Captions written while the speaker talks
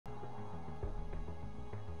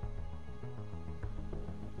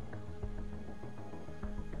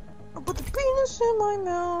put the penis in my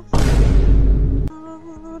mouth.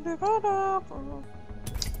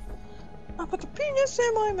 I put the penis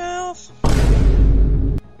in my mouth.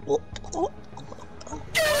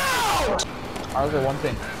 Get out! I'll say one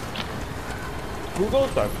thing. Who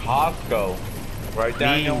goes to Costco? Right,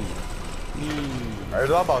 Daniel?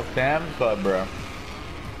 It's all about Sam's Club, bro.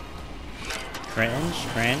 Cringe.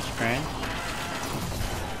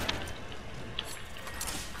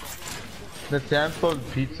 The Sam's Club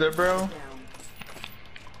pizza, bro?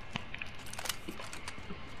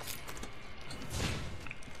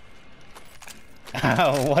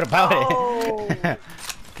 What about it?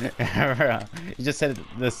 Bro, you just said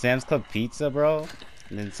the Sam's Club pizza, bro,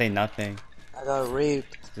 and didn't say nothing. I got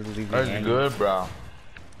raped. That's good, bro.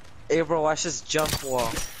 Hey, bro, watch this jump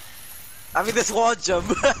wall. I mean, this wall jump.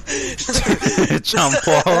 Jump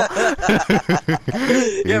wall.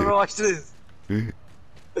 Yeah, bro, watch this.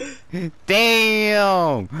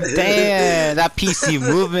 Damn, that PC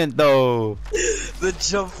movement though. The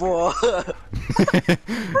jump wall.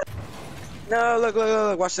 No, look,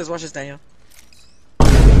 watch this, Daniel.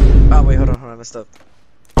 Oh wait, hold on, I messed up.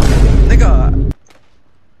 Nigga.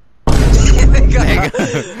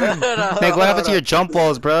 Nigga, what happened to your jump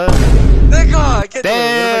walls, bro? Nigga, get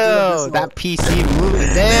damn, that PC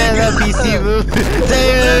movement. Damn, that PC movement.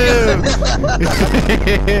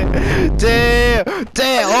 Damn.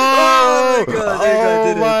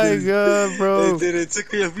 Oh my god, bro. I did it. It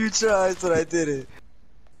took me a few tries, but I did it.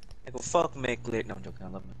 I go fuck McLear. No, I'm joking. I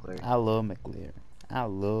love McLear. I love McLear. I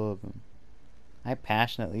love him. I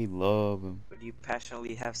passionately love him. Would you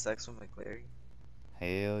passionately have sex with McLear?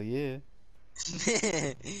 Hell yeah.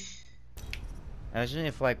 Imagine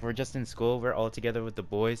if like we're just in school, we're all together with the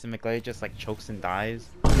boys, and McLear just like chokes and dies.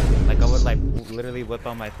 Like I would like literally whip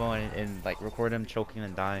out my phone and like record him choking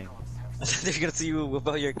and dying. They're gonna see you whip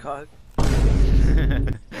out your cock.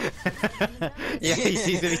 Yeah, he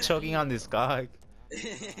sees me choking on this cock.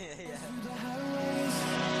 Yeah.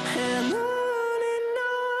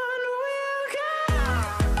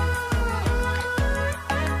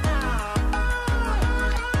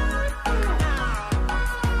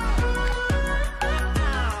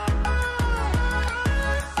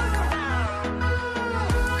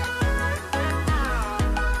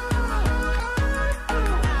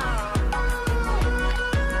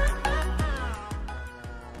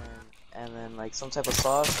 Like some type of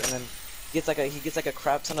sauce, and then he gets like a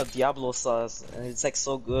crap ton of Diablo sauce, and it's like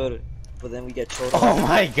so good. But then we get choked. Oh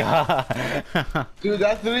my god. Dude,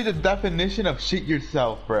 that's literally the definition of shit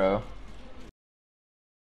yourself, bro.